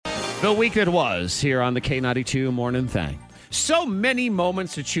The week that was here on the K92 Morning Thing. So many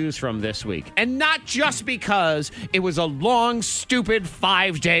moments to choose from this week. And not just because it was a long, stupid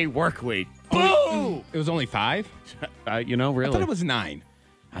 5-day work week. Boo! It was only 5? Really? I thought it was 9.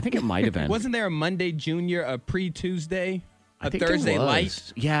 I think it might have been. Wasn't there a Monday Junior, a pre-Tuesday, I a think Thursday there was.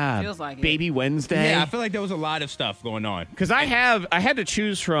 light? Yeah. Feels like it. Baby Wednesday. Yeah, I feel like there was a lot of stuff going on. Because I had to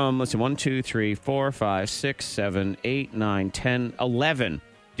choose from, let's see, 1, 2, 3, 4, 5, 6, 7, 8, 9, 10, 11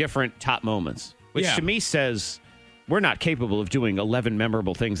 different top moments, which Yeah. to me says we're not capable of doing 11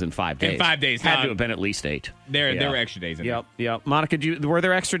 memorable things in 5 days. In 5 days. Had to have been at least 8. There were extra days in Yep, yep. Monica, were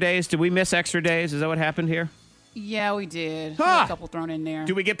there extra days? Did we miss extra days? Is that what happened here? Yeah, we did. Huh. A couple thrown in there.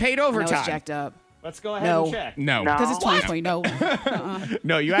 Do we get paid And I was overtime? jacked up. Let's go ahead No. and check. No. Because it's 2020. No.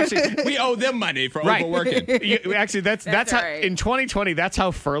 No, you actually... We owe them money for Right. overworking. Actually, that's how all right. in 2020. That's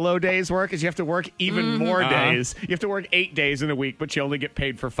how furlough days work. Is you have to work even more days. You have to work 8 days in a week, but you only get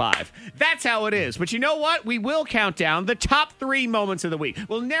paid for 5. That's how it is. But you know what? We will count down the top 3 moments of the week.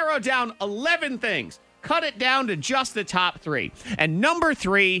 We'll narrow down 11 things. Cut it down to just the top 3. And number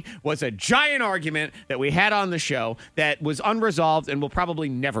 3 was a giant argument that we had on the show that was unresolved and will probably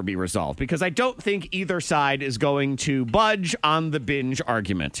never be resolved because I don't think either side is going to budge on the binge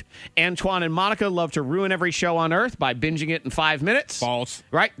argument. Antoine and Monica love to ruin every show on earth by binging it in 5 minutes. False.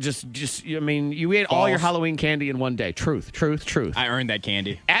 Right? You ate all your False. Halloween candy in one day. Truth. I earned that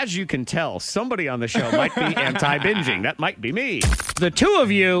candy. As you can tell, somebody on the show might be anti-binging. That might be me. The two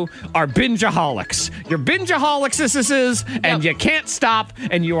of you are bingeaholics. You're bingeaholics, and you can't stop,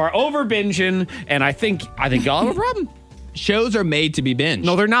 and you are over binging, and I think y'all have a problem. Shows are made to be binged.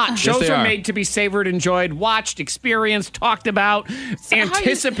 No, they're not. Shows they are are. made to be savored, enjoyed, watched, experienced, talked about,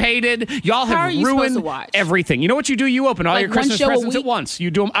 anticipated. Y'all how are have you supposed ruined to watch? everything. You know what you do? You open all Like your one Christmas show a presents at week? once.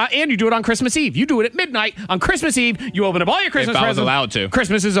 You do them, and you do it on Christmas Eve. You do it at midnight on Christmas Eve. You open up all your Christmas If I was presents. allowed to.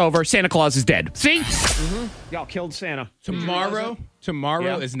 Christmas is over. Santa Claus is dead. See? Y'all killed Santa. Tomorrow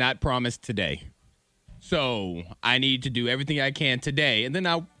Yeah. is not promised today. So I need to do everything I can today, and then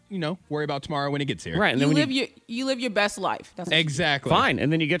I'll, worry about tomorrow when it gets here. Right. And You then when live your best life. That's what you do. Exactly. Fine. And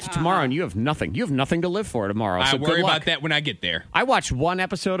then you get to tomorrow and you have nothing. You have nothing to live for tomorrow. I So good worry luck. about that when I get there. I watched one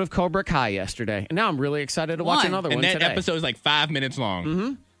episode of Cobra Kai yesterday, and now I'm really excited to watch One. another And one that today. episode is like 5 minutes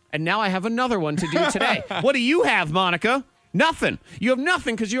long. And now I have another one to do today. What do you have, Monica? Nothing. You have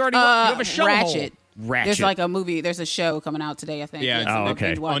nothing because you already you have a show Ratchet. Ratchet. There's like a movie. There's a show coming out today, I think. Yeah. It's Oh, a okay.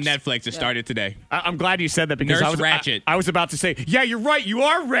 binge watch. On Netflix, it started today. I'm glad you said that because Nurse I was Ratchet. I was about to say, yeah, you're right. You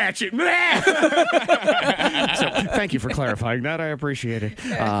are Ratchet. So, thank you for clarifying that. I appreciate it.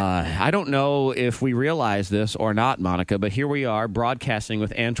 I don't know if we realize this or not, Monica, but here we are broadcasting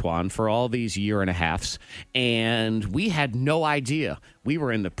with Antoine for all these year and a halves, and we had no idea we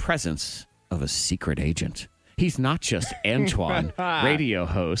were in the presence of a secret agent. He's not just Antoine, radio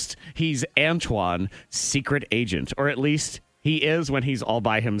host. He's Antoine, secret agent. Or at least he is when he's all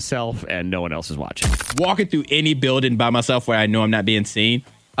by himself and no one else is watching. Walking through any building by myself where I know I'm not being seen,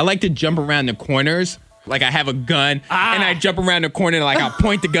 I like to jump around the corners. Like I have a gun, and I jump around the corner, like I'll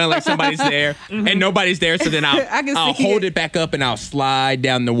point the gun like somebody's there, and nobody's there. So then I can I'll see hold it. it back up, and I'll slide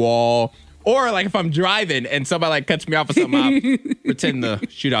down the wall. Or like if I'm driving and somebody like cuts me off or something, I'll pretend to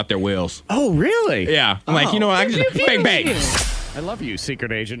shoot out their wheels. Oh, really? Yeah, I'm like, I can just bang bang. I love you,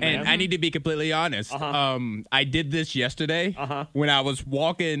 secret agent, man. And I need to be completely honest. I did this yesterday when I was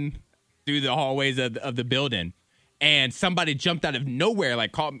walking through the hallways of the building, and somebody jumped out of nowhere,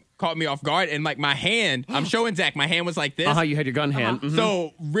 like caught me off guard, and like my hand, I'm showing Zach, my hand was like this. You had your gun hand. Mhm.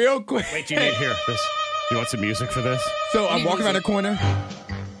 So real quick, Wait, you didn't hear this. You want some music for this? so I'm walking around the corner.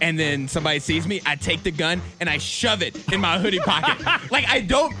 And then somebody sees me, I take the gun and I shove it in my hoodie pocket. Like I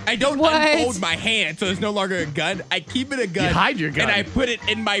don't What? unfold my hand, so it's no longer a gun. I keep it a gun. You hide your gun. And I put it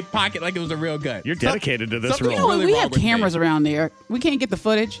in my pocket like it was a real gun. You're dedicated to this something role. You know what? really We wrong have with me. cameras around there. We can't get the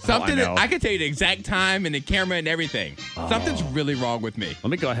footage. Something I know. I can tell you the exact time and the camera and everything. Something's really wrong with me. Let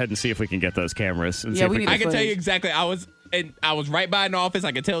me go ahead and see if we can get those cameras. And Yeah, see if we we need can I can tell footage. you exactly. I was right by an office.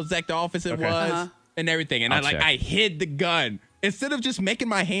 I could tell exact the office it Okay. was and everything. And I'll check. I hid the gun. Instead of just making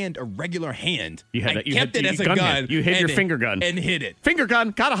my hand a regular hand, You had I that- you kept had it the as a gun gun. hand. You hid your finger gun. And hid it. Finger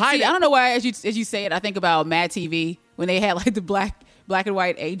gun, gotta hide See, it. I don't know why, as you say it, I think about Mad TV when they had like the black and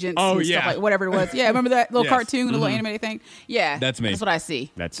white agents Oh, and yeah. stuff like whatever it was. Yeah, remember that little Yes. cartoon, the little animated thing? Yeah. That's me. That's what I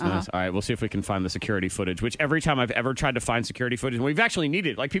see. That's nice. All right, we'll see if we can find the security footage, which every time I've ever tried to find security footage, and we've actually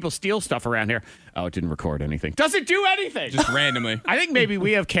needed, like people steal stuff around here. Oh, it didn't record anything. Doesn't do anything. Just randomly. I think maybe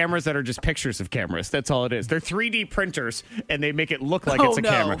we have cameras that are just pictures of cameras. That's all it is. They're 3D printers, and they make it look like it's a no.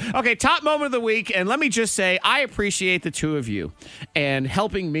 camera. Okay, top moment of the week, and let me just say, I appreciate the two of you and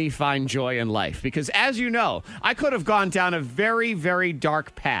helping me find joy in life. Because as you know, I could have gone down a very, very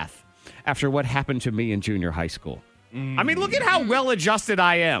dark path. after what happened to me in junior high school. I mean, look at how well-adjusted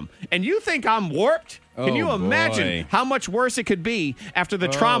I am. And you think I'm warped? Can you imagine how much worse it could be after the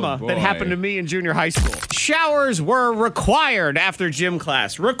trauma that happened to me in junior high school? Showers were required after gym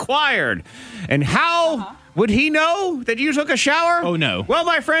class. Required. And how would he know that you took a shower? Oh, no. Well,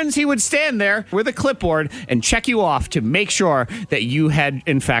 my friends, he would stand there with a clipboard and check you off to make sure that you had,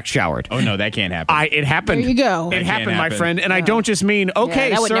 in fact, showered. Oh, no, that can't happen. It happened. There you go. It happened, my friend. And I don't just mean,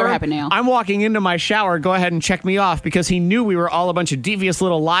 okay, that would sir, never happen now. I'm walking into my shower. Go ahead and check me off, because he knew we were all a bunch of devious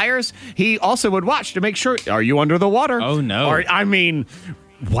little liars. He also would watch to make sure, are you under the water? Oh, no. Or, I mean,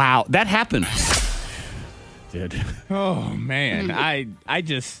 wow, that happened. Did. Oh, man. I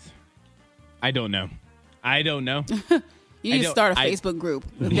don't know. I don't know. You need to start a Facebook group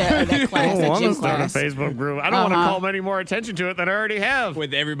of that class, that I'm gym gonna start class. a Facebook group. I don't want to call any more attention to it than I already have.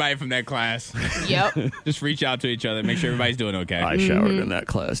 With everybody from that class. Yep. Just reach out to each other. Make sure everybody's doing okay. I showered in that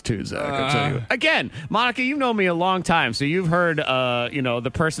class too, Zach. I tell you. Again, Monica, you've known me a long time, so you've heard,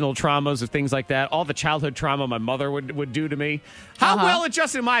 the personal traumas of things like that, all the childhood trauma my mother would do to me. How well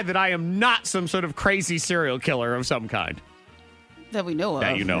adjusted am I that I am not some sort of crazy serial killer of some kind? That we know of.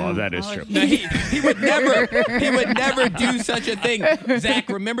 That you know of. That is true. No, he would never do such a thing. Zach,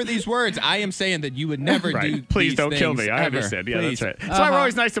 remember these words. I am saying that you would never do Please these don't kill things me. I ever. understand. Yeah, Please. that's right. That's why we're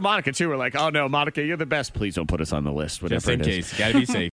always nice to Monica, too. We're like, oh, no, Monica, you're the best. Please don't put us on the list. Whatever Just in it is. case. Gotta be safe.